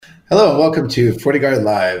Hello and welcome to FortiGuard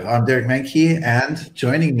Live. I'm Derek Menke, and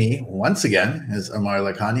joining me once again is Amar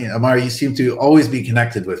Lakhani. Amar, you seem to always be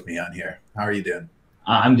connected with me on here. How are you doing?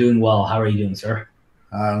 I'm doing well. How are you doing, sir?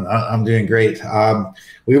 I'm doing great.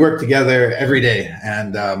 We work together every day,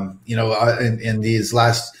 and in these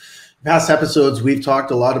past episodes, we've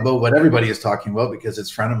talked a lot about what everybody is talking about because it's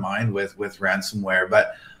front of mind with ransomware.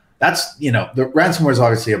 But the ransomware is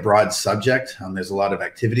obviously a broad subject. There's a lot of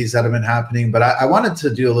activities that have been happening, but I wanted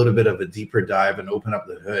to do a little bit of a deeper dive and open up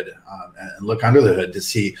the hood and look under the hood to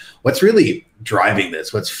see what's really driving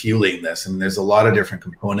this, what's fueling this. And there's a lot of different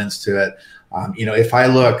components to it. If I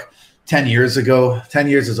look 10 years ago, 10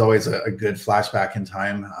 years is always a good flashback in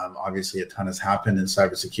time. Obviously, a ton has happened in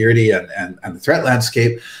cybersecurity and the threat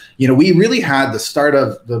landscape. We really had the start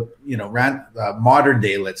of the, modern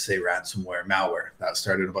day, let's say, ransomware, malware. That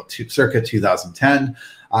started about circa 2010.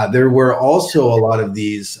 There were also a lot of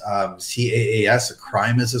these CAAS, a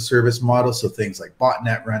crime as a service model. So things like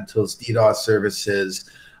botnet rentals, DDoS services,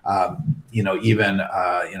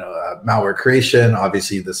 malware creation,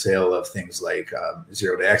 obviously the sale of things like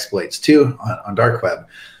zero-day exploits too on dark web.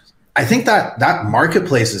 I think that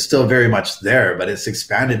marketplace is still very much there, but it's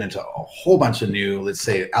expanded into a whole bunch of new, let's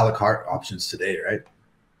say, a la carte options today, right?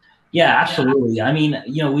 Yeah, absolutely. I mean,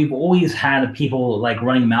 we've always had people like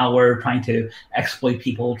running malware, trying to exploit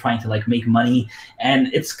people, trying to like make money. And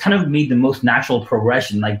it's kind of made the most natural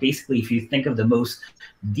progression. Like basically, if you think of the most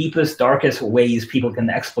deepest, darkest ways people can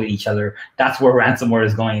exploit each other, that's where ransomware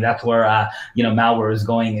is going. That's where, malware is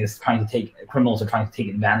going, is criminals are trying to take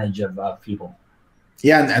advantage of people.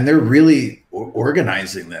 Yeah, and they're really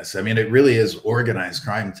organizing this. I mean, it really is organized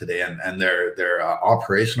crime today, and they're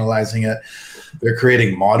operationalizing it. They're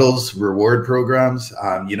creating models, reward programs.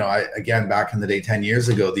 Again, back in the day, 10 years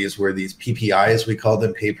ago, these were these PPIs, we called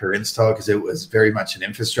them, pay per install, because it was very much an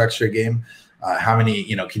infrastructure game. How many,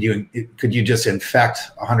 could you just infect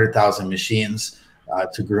 100,000 machines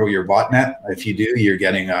to grow your botnet? If you do, you're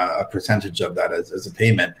getting a percentage of that as a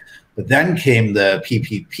payment. But then came the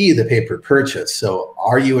PPP, the pay per purchase. So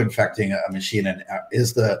are you infecting a machine, and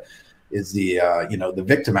is the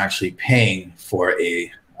victim actually paying for a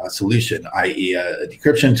solution, i.e. a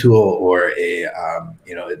decryption tool or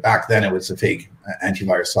back then it was a fake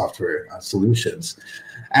antivirus software solutions.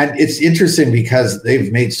 And it's interesting because they've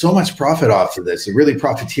made so much profit off of this. They're really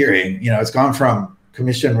profiteering. It's gone from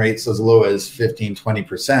commission rates as low as 15,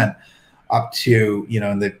 20% up to,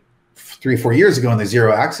 in the 3-4 years ago in the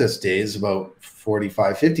zero access days, about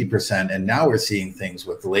 45, 50%. And now we're seeing things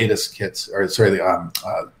with the latest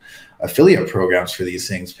affiliate programs for these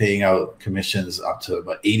things paying out commissions up to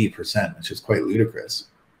about 80%, which is quite ludicrous.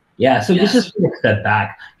 Yeah, so just to take a step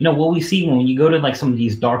back, what we see when you go to like some of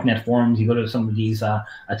these darknet forums, you go to some of these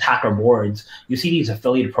attacker boards, you see these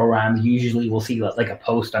affiliate programs. Usually we'll see like a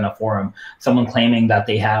post on a forum, someone claiming that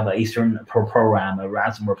they have a certain program, a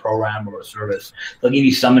ransomware program or a service. They'll give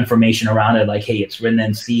you some information around it, like, hey, it's written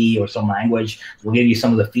in C or some language. They'll give you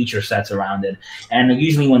some of the feature sets around it. And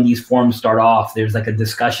usually when these forums start off, there's like a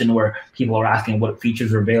discussion where people are asking what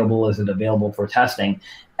features are available, is it available for testing?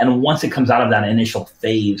 And once it comes out of that initial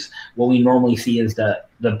phase, what we normally see is the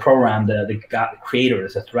program, the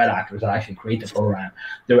creators, the threat actors that actually create the program,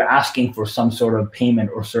 they're asking for some sort of payment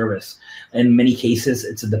or service. In many cases,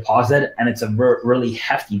 it's a deposit, and it's a really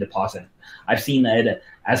hefty deposit. I've seen it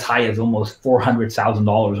as high as almost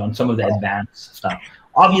 $400,000 on some of the advanced stuff.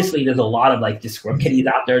 Obviously, there's a lot of like just script kiddies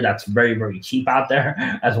out there that's very, very cheap out there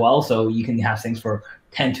as well. So you can have things for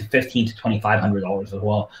 $10 to $15 to $2,500 as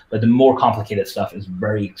well. But the more complicated stuff is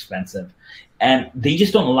very expensive. And they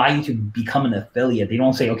just don't allow you to become an affiliate. They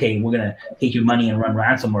don't say, okay, we're going to take your money and run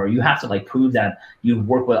ransomware. You have to like prove that you've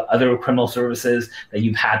worked with other criminal services, that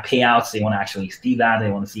you've had payouts. They want to actually see that.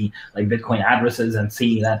 They want to see like Bitcoin addresses and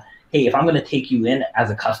see that, hey, if I'm going to take you in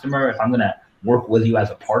as a customer, if I'm going to work with you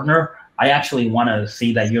as a partner, I actually want to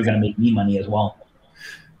see that you're going to make me money as well.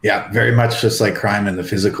 Yeah, very much just like crime in the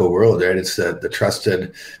physical world, right? It's the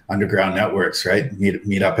trusted underground networks, right?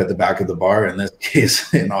 Meet up at the back of the bar, in this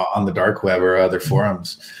case, on the dark web or other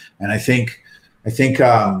forums. And I think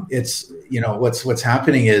it's, what's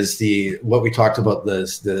happening is what we talked about,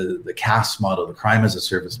 the CAS model, the crime as a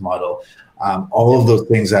service model. All of those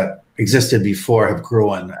things that existed before have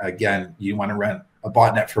grown. Again, you want to rent a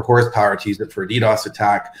botnet for horsepower to use it for a DDoS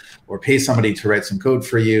attack, or pay somebody to write some code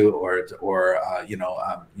for you, or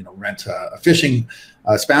rent a phishing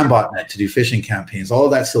spam botnet to do phishing campaigns. All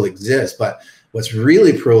of that still exists, but what's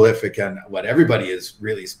really prolific and what everybody is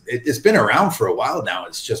really, it's been around for a while now.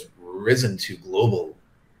 It's just risen to global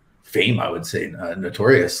fame, I would say,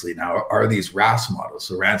 notoriously now, are these RAS models,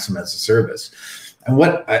 so ransom as a service. And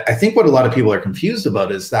what I think what a lot of people are confused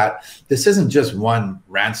about is that this isn't just one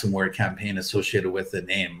ransomware campaign associated with a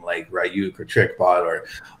name like Ryuk or TrickBot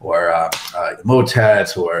or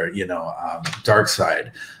Motet or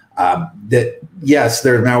DarkSide. That yes,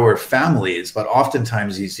 they're malware families, but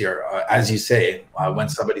oftentimes you see, as you say, when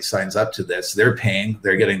somebody signs up to this, they're paying,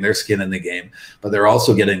 they're getting their skin in the game, but they're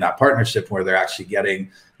also getting that partnership where they're actually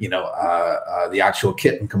getting the actual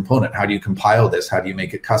kit and component. How do you compile this? How do you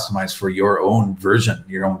make it customized for your own version,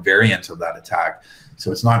 your own variant of that attack?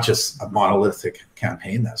 So it's not just a monolithic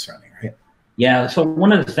campaign that's running, right? Yeah, so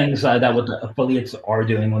one of the things that what the affiliates are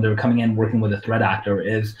doing when they're coming in working with a threat actor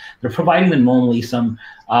is they're providing them normally some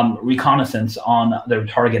reconnaissance on their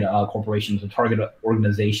target corporations or target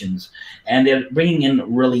organizations, and they're bringing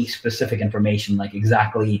in really specific information, like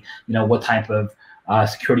exactly what type of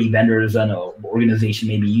security vendors an organization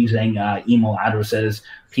may be using, email addresses,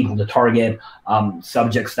 people to target,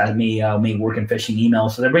 subjects that may work in phishing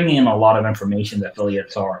emails. So they're bringing in a lot of information, the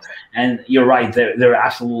affiliates are. And you're right, they're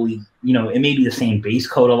absolutely, it may be the same base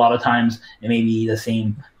code a lot of times, it may be the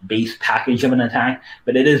same base package of an attack,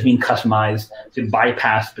 but it is being customized to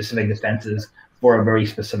bypass specific defenses for a very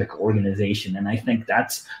specific organization. And I think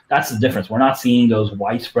that's the difference. We're not seeing those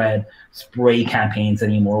widespread spray campaigns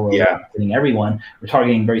anymore where we're targeting everyone. We're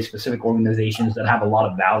targeting very specific organizations that have a lot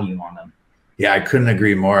of value on them. Yeah, I couldn't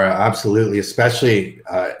agree more. Absolutely, especially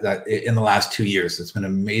that in the last 2 years, it's been a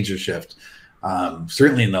major shift.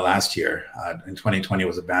 Certainly in the last year, in 2020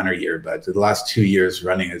 was a banner year, but the last 2 years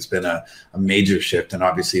running has been a major shift, and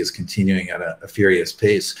obviously is continuing at a furious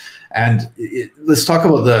pace. And let's talk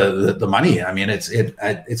about the money. I mean,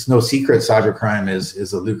 it's no secret cybercrime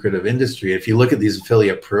is a lucrative industry. If you look at these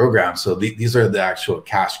affiliate programs, so these are the actual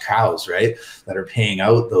cash cows, right, that are paying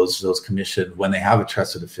out those commissions when they have a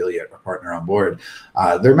trusted affiliate or partner on board.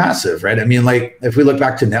 They're massive, right? I mean, like if we look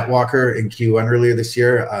back to NetWalker in Q1 earlier this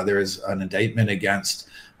year, there was an indictment against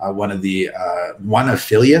one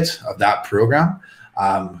affiliate of that program.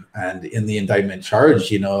 And in the indictment charge,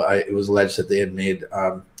 it was alleged that they had made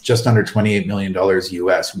just under $28 million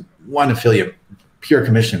US, one affiliate, pure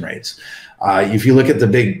commission rates. If you look at the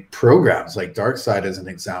big programs like DarkSide as an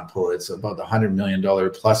example, it's about the $100 million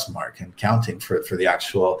plus mark and counting for the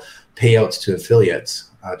actual payouts to affiliates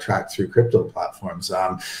tracked through crypto platforms.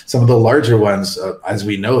 Some of the larger ones, as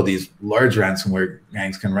we know, these large ransomware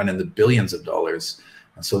gangs can run in the billions of dollars.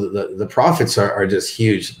 And so the profits are just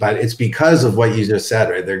huge, but it's because of what you just said,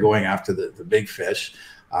 right? They're going after the big fish,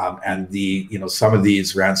 and some of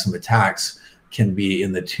these ransom attacks can be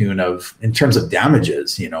in the tune of, in terms of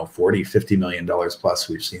damages, $40-50 million plus.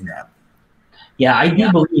 We've seen that. Yeah,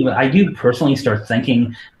 I do personally start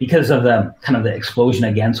thinking, because of the kind of the explosion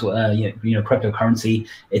against cryptocurrency,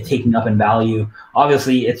 it taking up in value.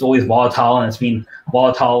 Obviously, it's always volatile, and it's been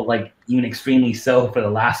volatile, like even extremely so for the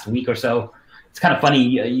last week or so. It's kind of funny.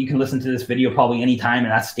 You can listen to this video probably anytime,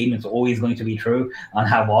 and that statement's always going to be true on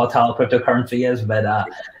how volatile cryptocurrency is. But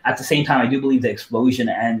at the same time, I do believe the explosion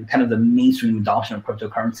and kind of the mainstream adoption of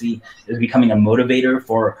cryptocurrency is becoming a motivator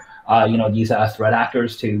for these threat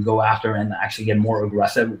actors to go after and actually get more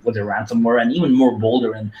aggressive with their ransomware, and even more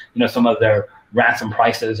bolder in some of their ransom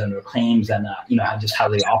prices and their claims, and just how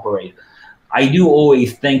they operate. I do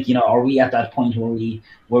always think, are we at that point where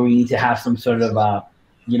we need to have some sort of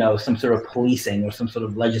some sort of policing or some sort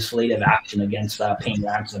of legislative action against paying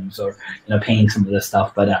ransoms or paying some of this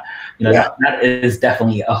stuff? But that is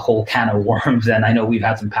definitely a whole can of worms, and I know we've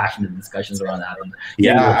had some passionate discussions around that.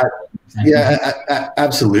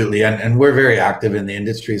 Absolutely, and we're very active in the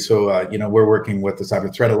industry. So we're working with the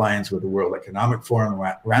Cyber Threat Alliance, with the World Economic Forum,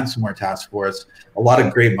 Ransomware Task Force, a lot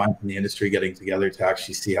of great minds in the industry getting together to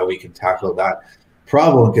actually see how we can tackle that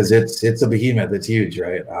problem, because it's a behemoth. It's huge,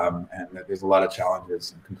 right? And there's a lot of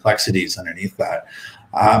challenges and complexities underneath that.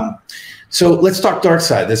 So let's talk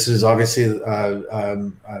DarkSide. This has obviously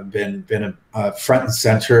been a front and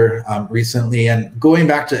center recently, and going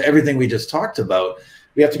back to everything we just talked about,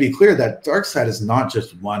 we have to be clear that DarkSide is not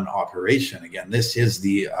just one operation. Again, this is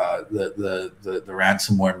the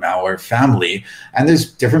ransomware malware family, and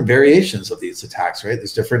there's different variations of these attacks, right?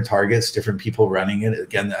 There's different targets, different people running it,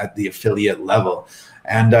 again, at the affiliate level.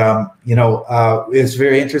 And it's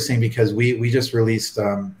very interesting because we just released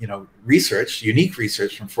unique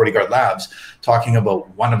research from FortiGuard Labs talking about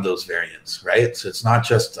one of those variants, right? So it's not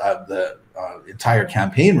just the entire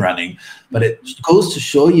campaign running, but it goes to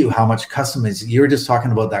show you how much customization. You were just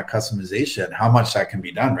talking about that customization, how much that can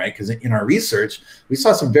be done, right? Because in our research, we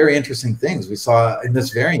saw some very interesting things. We saw in this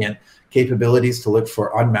variant capabilities to look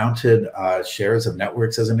for unmounted shares of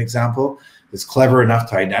networks, as an example, is clever enough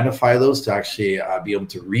to identify those, to actually be able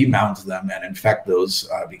to remount them and infect those,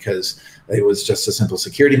 because it was just a simple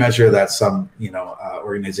security measure that some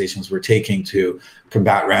organizations were taking to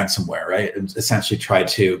combat ransomware, right? And essentially try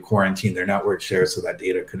to quarantine their network shares so that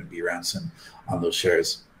data couldn't be ransomed on those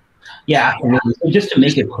shares. Yeah, absolutely. So just to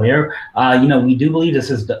make it clear, we do believe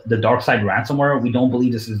this is the DarkSide ransomware. We don't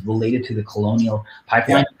believe this is related to the Colonial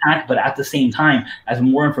Pipeline attack, but at the same time, as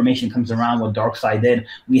more information comes around what DarkSide did,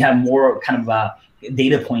 we have more kind of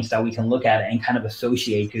data points that we can look at and kind of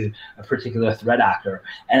associate to a particular threat actor.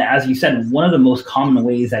 And as you said, one of the most common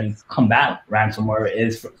ways that you combat ransomware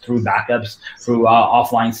is through backups, through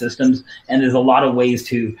offline systems. And there's a lot of ways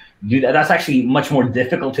to do that. That's actually much more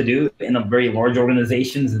difficult to do in a very large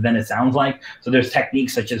organizations than it sounds like. So there's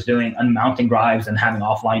techniques such as doing unmounting drives and having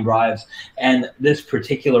offline drives. And this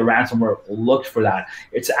particular ransomware looked for that.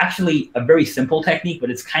 It's actually a very simple technique,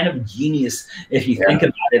 but it's kind of genius if you think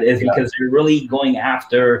about it, is because you're really going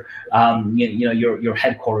after your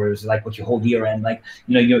headquarters, like what you hold dear, and like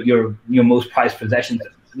your most prized possessions,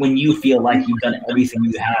 when you feel like you've done everything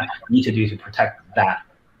you need to do to protect that.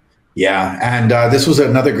 Yeah, and this was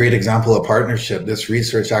another great example of partnership. This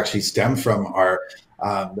research actually stemmed from our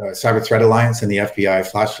the Cyber Threat Alliance and the FBI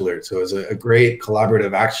Flash Alert. So it was a great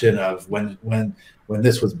collaborative action of when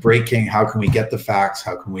this was breaking, how can we get the facts?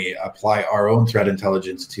 How can we apply our own threat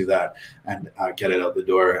intelligence to that and get it out the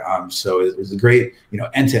door? So it was a great,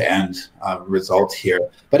 end-to-end result here.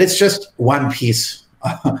 But it's just one piece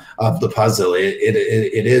of the puzzle.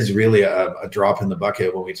 It is really a drop in the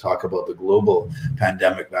bucket when we talk about the global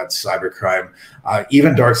pandemic that's cybercrime.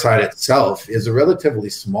 Even DarkSide itself is a relatively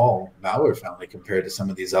small malware family compared to some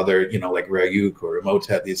of these other, like Ryuk or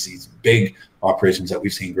Emotet, these big operations that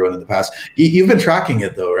we've seen growing in the past. You've been tracking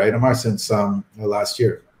it though, right, Amar, since last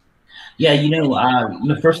year? Yeah,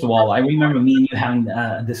 first of all, I remember me and you having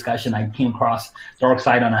a discussion. I came across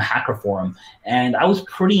DarkSide on a hacker forum, and I was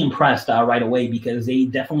pretty impressed right away because they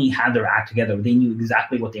definitely had their act together. They knew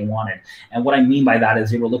exactly what they wanted. And what I mean by that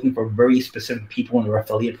is they were looking for very specific people in their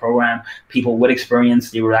affiliate program, people with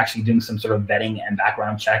experience. They were actually doing some sort of vetting and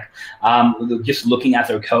background check. Just looking at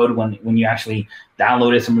their code, when you actually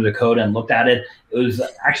downloaded some of the code and looked at it, it was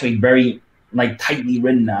actually very tightly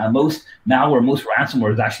written. Most malware, most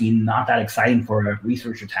ransomware is actually not that exciting for a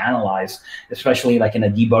researcher to analyze, especially like in a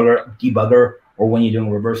debugger or when you're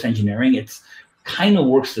doing reverse engineering. It's kind of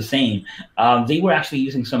works the same. They were actually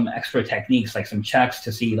using some extra techniques, like some checks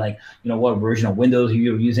to see what version of Windows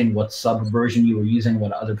you were using, what subversion you were using,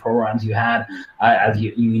 what other programs you had. As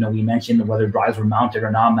we mentioned, whether drives were mounted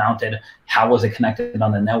or not mounted, how was it connected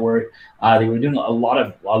on the network. They were doing a lot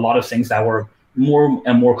of things that were more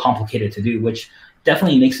and more complicated to do, which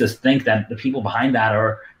definitely makes us think that the people behind that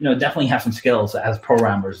are, definitely have some skills as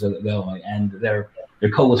programmers go, and their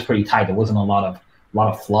code was pretty tight. There wasn't a lot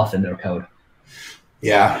of fluff in their code.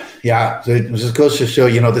 Yeah. So it just goes to show,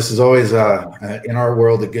 this is always in our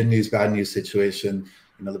world a good news, bad news situation.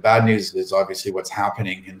 The bad news is obviously what's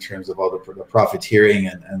happening in terms of all the profiteering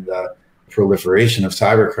and the proliferation of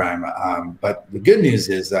cybercrime. But the good news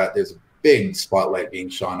is that there's a big spotlight being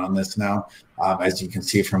shone on this now, as you can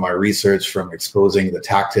see from our research, from exposing the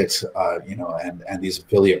tactics, and these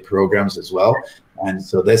affiliate programs as well. And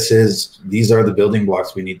so these are the building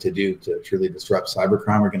blocks we need to do to truly disrupt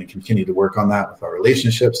cybercrime. We're going to continue to work on that with our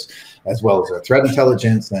relationships, as well as our threat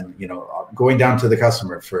intelligence, and going down to the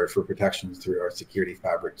customer for protections through our security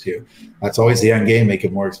fabric too. That's always the end game: make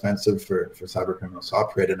it more expensive for cybercriminals to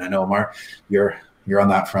operate. And I know, Amar, you're on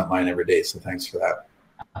that front line every day. So thanks for that.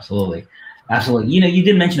 Absolutely. You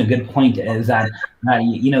did mention a good point, is that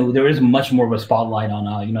there is much more of a spotlight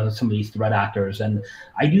on some of these threat actors, and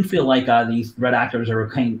I do feel like these threat actors are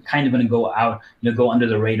kind of going to go out, go under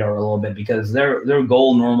the radar a little bit, because their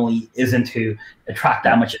goal normally isn't to attract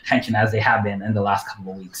that much attention as they have been in the last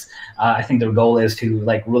couple of weeks. I think their goal is to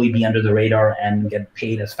really be under the radar and get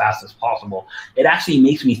paid as fast as possible. It actually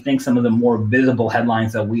makes me think some of the more visible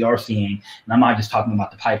headlines that we are seeing, and I'm not just talking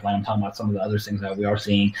about the pipeline, I'm talking about some of the other things that we are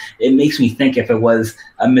seeing. It makes me think if it was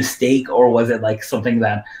a mistake, or was it like something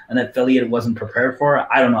that an affiliate wasn't prepared for.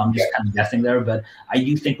 I don't know, I'm just kind of guessing there, but I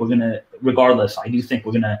do think we're going to, regardless, I do think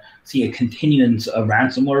we're going to see a continuance of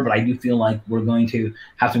ransomware, but I do feel like we're going to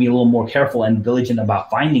have to be a little more careful and diligent about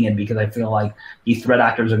finding it, because I feel like these threat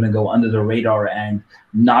actors are going to go under the radar and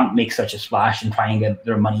not make such a splash and try and get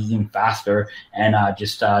their money even faster, and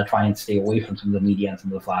just try and stay away from some of the media and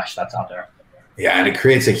some of the flash that's out there. Yeah, and it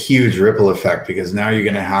creates a huge ripple effect, because now you're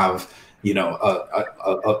going to have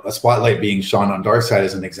a spotlight being shone on DarkSide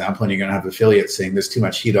as an example, and you're going to have affiliates saying there's too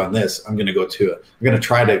much heat on this. I'm going to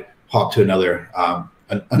try to hop to another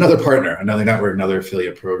partner, another network, another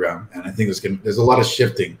affiliate program. And I think there's a lot of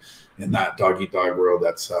shifting in that dog eat dog world.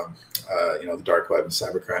 That's the dark web and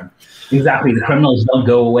cybercrime. Exactly. The criminals don't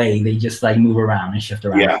go away. They just like move around and shift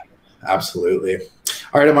around. Yeah, absolutely.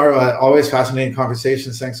 All right, Amaro, always fascinating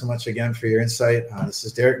conversations. Thanks so much again for your insight. This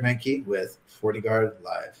is Derek Menke with FortiGuard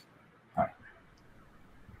Live.